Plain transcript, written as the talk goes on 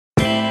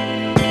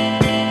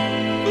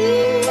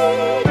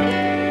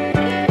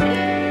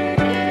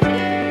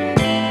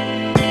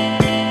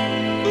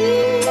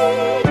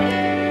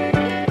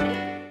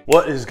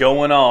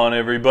going on,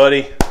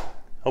 everybody?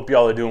 Hope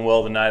y'all are doing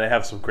well tonight. I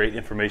have some great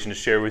information to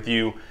share with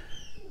you.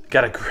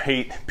 Got a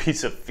great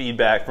piece of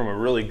feedback from a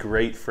really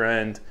great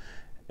friend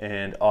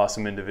and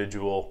awesome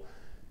individual.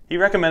 He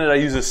recommended I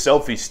use a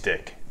selfie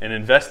stick and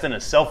invest in a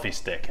selfie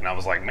stick. And I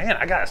was like, man,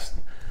 I got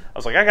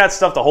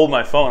stuff to hold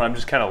my phone. I'm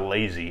just kind of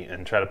lazy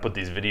and try to put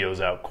these videos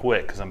out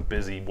quick because I'm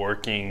busy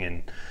working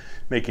and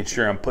making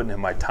sure I'm putting in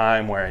my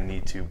time where I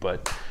need to.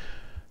 But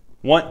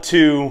want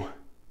to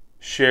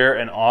share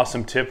an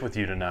awesome tip with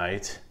you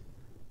tonight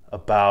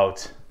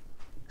about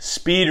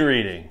speed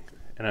reading.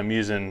 And I'm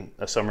using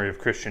a summary of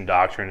Christian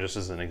doctrine just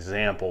as an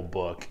example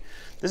book.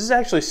 This is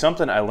actually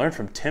something I learned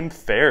from Tim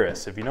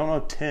Ferriss. If you don't know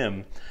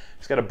Tim,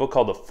 he's got a book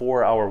called The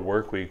 4-Hour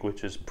Workweek,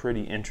 which is a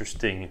pretty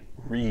interesting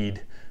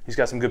read. He's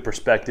got some good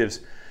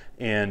perspectives,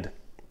 and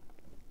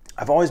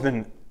I've always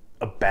been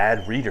a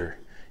bad reader.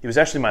 It was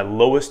actually my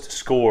lowest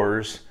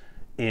scores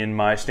in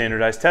my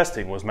standardized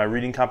testing was my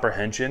reading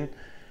comprehension.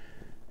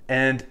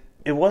 And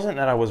it wasn't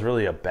that I was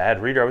really a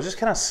bad reader. I was just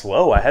kind of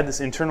slow. I had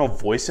this internal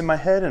voice in my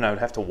head, and I would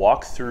have to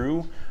walk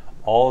through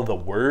all of the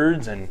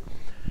words. And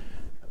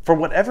for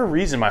whatever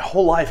reason, my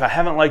whole life, I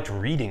haven't liked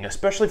reading,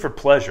 especially for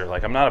pleasure.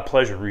 Like, I'm not a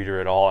pleasure reader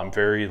at all. I'm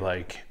very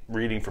like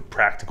reading for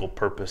practical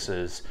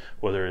purposes,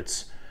 whether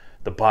it's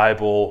the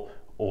Bible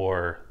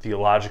or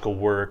theological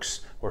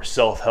works or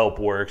self-help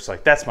works.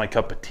 Like, that's my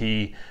cup of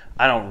tea.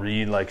 I don't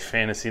read like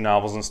fantasy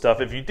novels and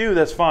stuff. If you do,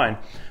 that's fine.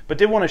 But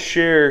did want to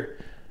share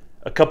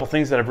a couple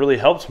things that have really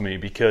helped me,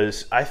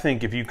 because I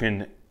think if you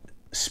can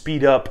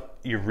speed up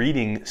your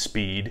reading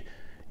speed,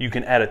 you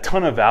can add a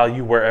ton of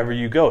value wherever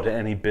you go to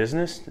any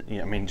business.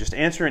 I mean, just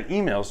answering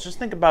emails. Just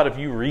think about if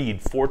you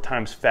read 4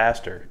 times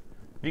faster.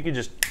 If you could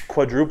just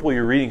quadruple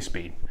your reading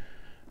speed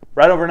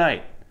right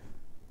overnight.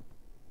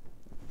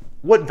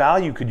 What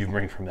value could you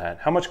bring from that?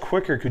 How much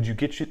quicker could you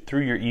get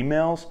through your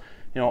emails?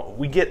 You know,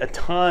 we get a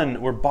ton,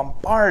 we're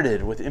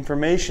bombarded with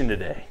information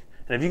today.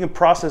 And if you can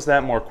process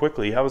that more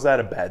quickly, how is that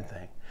a bad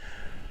thing?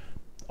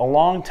 A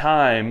long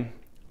time,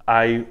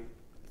 I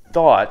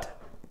thought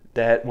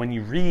that when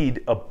you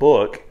read a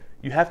book,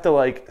 you have to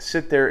like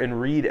sit there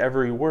and read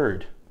every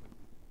word.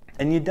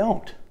 And you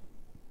don't.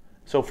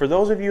 So for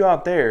those of you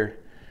out there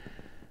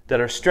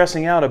that are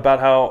stressing out about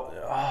how,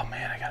 oh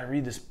man, I gotta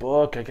read this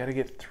book, I gotta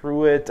get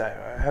through it,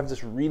 I have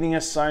this reading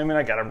assignment,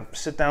 I gotta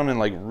sit down and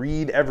like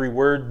read every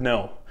word.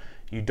 No,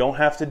 you don't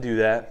have to do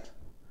that.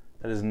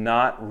 That is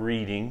not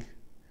reading.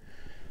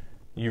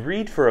 You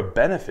read for a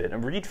benefit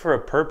and read for a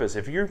purpose.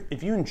 If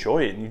you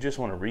enjoy it and you just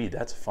want to read,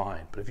 that's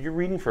fine. But if you're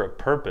reading for a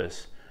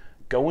purpose,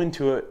 go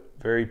into it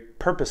very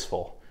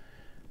purposeful.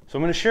 So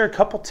I'm going to share a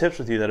couple tips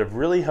with you that have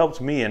really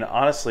helped me. And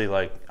honestly,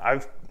 like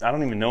I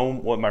don't even know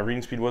what my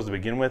reading speed was to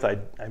begin with. I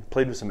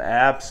played with some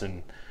apps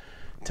and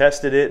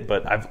tested it,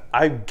 but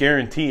I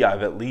guarantee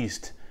I've at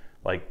least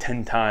like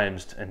 10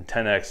 times and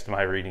 10x'd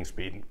my reading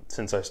speed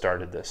since I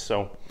started this.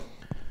 So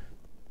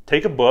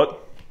take a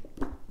book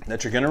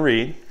that you're going to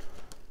read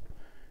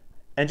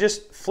and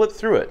just flip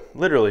through it.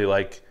 Literally,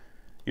 like,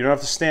 you don't have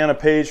to stay on a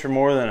page for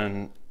more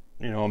than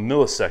a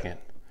millisecond.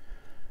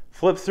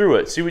 Flip through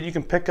it. See what you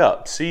can pick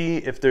up. See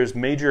if there's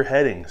major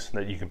headings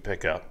that you can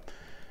pick up.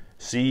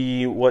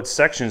 See what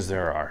sections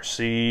there are.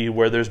 See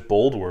where there's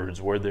bold words,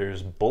 where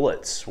there's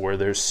bullets, where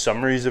there's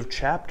summaries of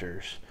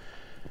chapters,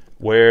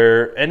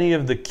 where any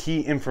of the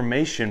key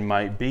information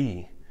might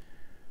be.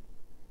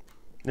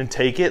 Then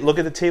take it, look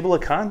at the table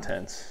of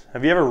contents.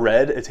 Have you ever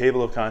read a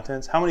table of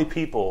contents? How many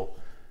people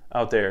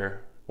out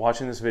there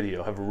watching this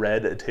video have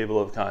read a table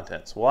of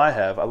contents? Well, I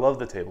have. I love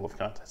the table of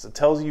contents. It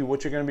tells you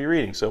what you're going to be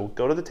reading. So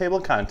go to the table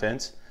of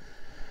contents,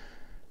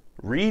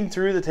 read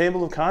through the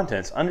table of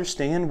contents,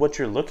 understand what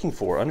you're looking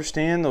for,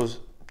 understand those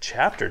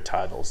chapter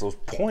titles, those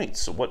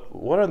points.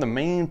 What are the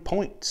main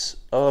points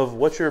of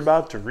what you're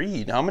about to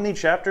read? How many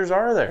chapters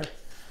are there?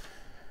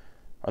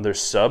 Are there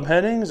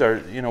subheadings?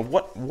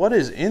 What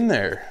is in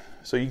there?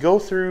 So you go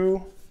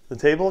through the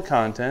table of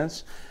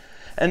contents,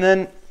 and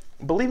then,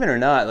 believe it or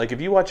not, like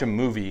if you watch a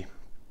movie,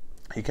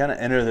 you kind of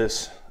enter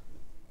this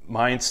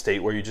mind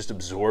state where you're just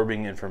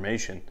absorbing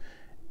information.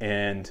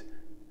 And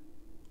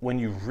when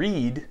you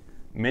read,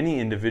 many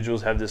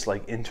individuals have this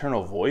like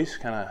internal voice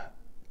kind of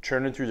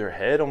churning through their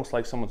head, almost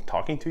like someone's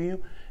talking to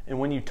you. And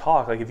when you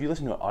talk, like if you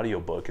listen to an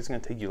audiobook, it's going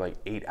to take you like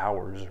 8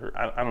 hours, or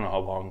I don't know how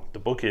long the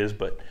book is,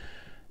 but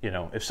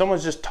if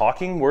someone's just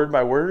talking word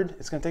by word,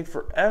 it's going to take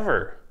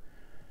forever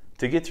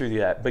to get through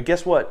that. But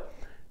guess what?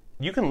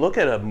 You can look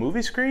at a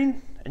movie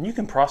screen and you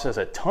can process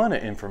a ton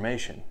of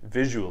information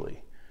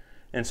visually.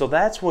 And so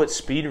that's what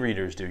speed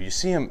readers do. You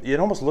see them, it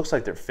almost looks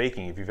like they're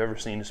faking. If you've ever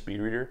seen a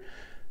speed reader,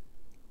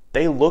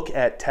 they look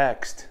at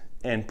text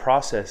and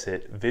process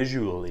it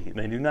visually.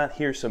 They do not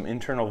hear some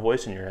internal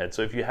voice in your head.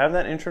 So if you have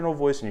that internal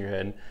voice in your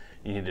head,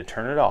 you need to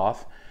turn it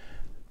off.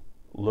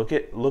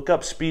 Look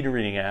up speed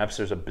reading apps.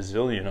 There's a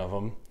bazillion of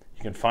them.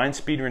 You can find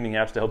speed reading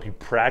apps to help you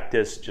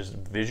practice just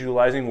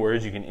visualizing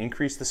words. You can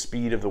increase the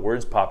speed of the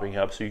words popping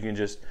up so you can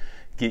just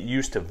get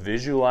used to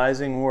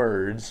visualizing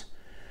words.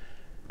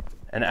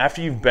 And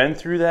after you've been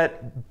through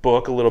that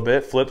book a little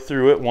bit, flip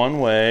through it one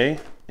way,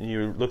 and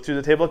you look through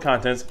the table of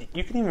contents,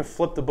 you can even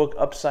flip the book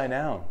upside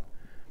down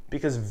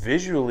because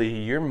visually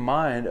your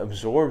mind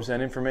absorbs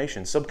that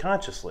information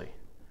subconsciously.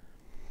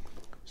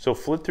 So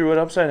flip through it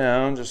upside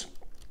down. Just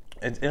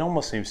it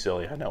almost seems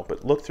silly, I know,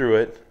 but look through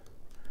it.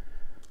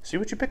 See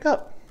what you pick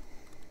up.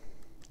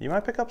 You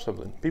might pick up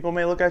something. People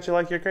may look at you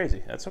like you're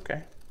crazy. That's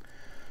okay.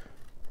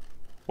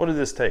 What did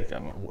this take?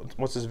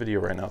 What's this video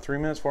right now? 3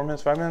 minutes, 4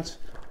 minutes, 5 minutes?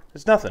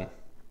 It's nothing.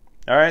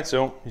 All right,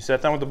 so you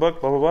sat down with the book,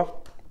 blah, blah, blah.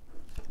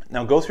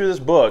 Now go through this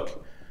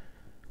book,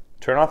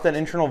 turn off that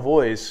internal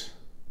voice,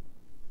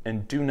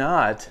 and do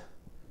not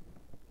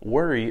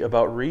worry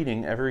about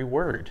reading every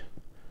word.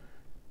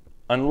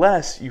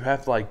 Unless you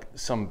have like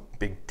some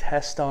big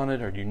test on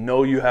it, or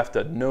you have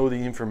to know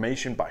the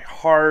information by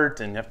heart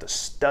and you have to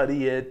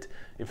study it.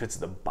 If it's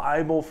the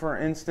Bible, for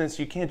instance,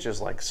 you can't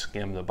just like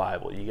skim the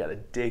Bible. You got to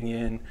dig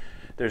in.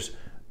 There's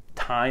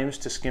times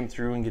to skim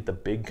through and get the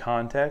big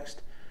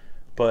context,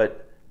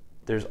 but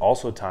there's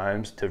also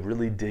times to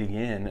really dig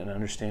in and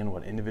understand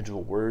what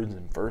individual words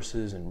and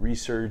verses and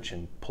research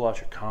and pull out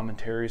your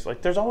commentaries.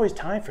 Like there's always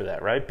time for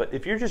that, right? But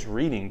if you're just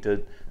reading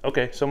to,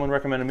 okay, someone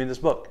recommended me this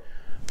book.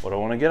 What do I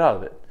want to get out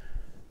of it?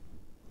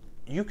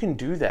 You can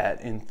do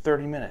that in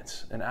 30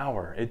 minutes, an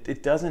hour.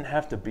 It doesn't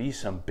have to be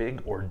some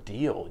big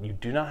ordeal. You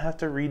do not have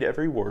to read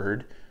every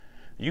word.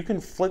 You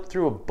can flip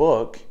through a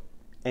book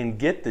and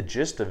get the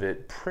gist of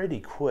it pretty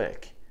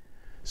quick.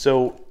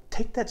 So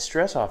take that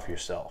stress off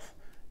yourself.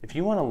 If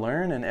you want to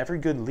learn, and every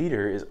good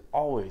leader is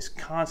always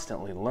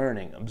constantly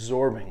learning,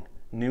 absorbing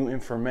new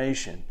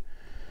information,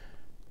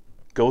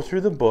 go through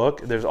the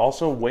book. There's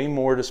also way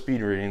more to speed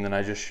reading than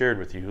I just shared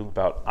with you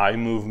about eye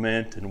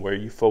movement and where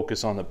you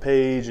focus on the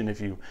page, and if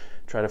you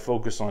try to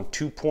focus on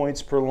 2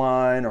 points per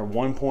line or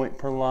 1 point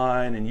per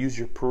line and use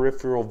your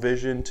peripheral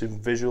vision to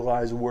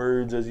visualize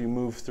words as you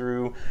move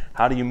through.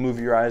 How do you move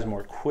your eyes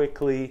more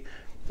quickly?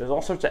 There's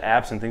all sorts of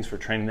apps and things for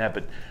training that,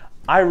 but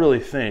I really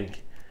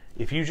think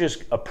if you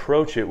just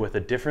approach it with a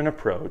different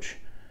approach,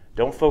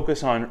 don't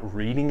focus on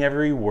reading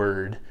every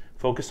word,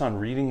 focus on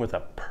reading with a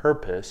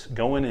purpose,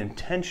 go in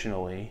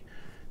intentionally,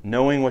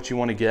 knowing what you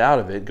want to get out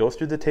of it, go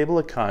through the table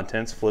of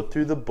contents, flip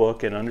through the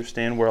book and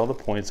understand where all the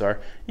points are.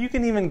 You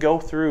can even go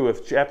through,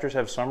 if chapters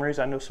have summaries,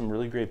 I know some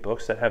really great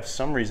books that have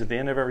summaries at the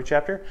end of every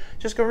chapter,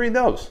 just go read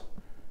those.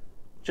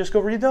 Just go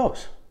read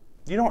those.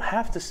 You don't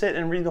have to sit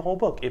and read the whole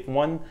book. If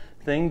one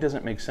thing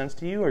doesn't make sense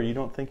to you or you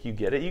don't think you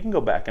get it, you can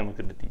go back and look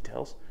at the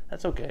details.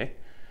 That's okay.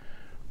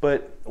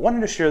 But I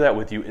wanted to share that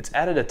with you. It's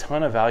added a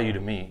ton of value to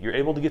me. You're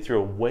able to get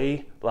through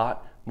a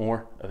lot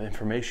more of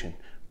information.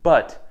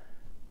 But,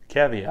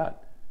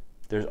 caveat,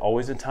 there's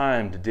always a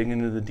time to dig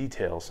into the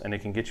details, and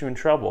it can get you in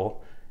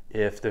trouble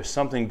if there's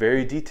something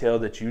very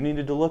detailed that you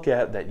needed to look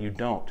at that you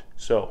don't.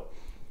 So,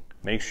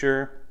 make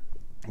sure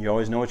you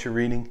always know what you're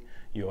reading,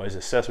 you always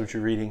assess what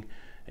you're reading,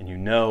 and you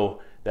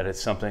know that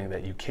it's something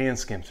that you can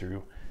skim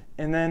through,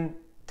 and then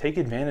take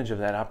advantage of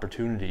that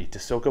opportunity to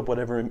soak up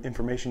whatever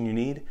information you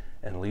need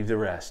and leave the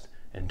rest.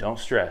 And don't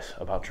stress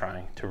about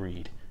trying to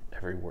read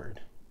every word.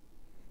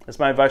 That's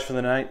my advice for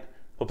the night.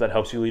 Hope that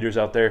helps you leaders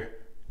out there.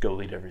 Go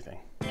lead everything.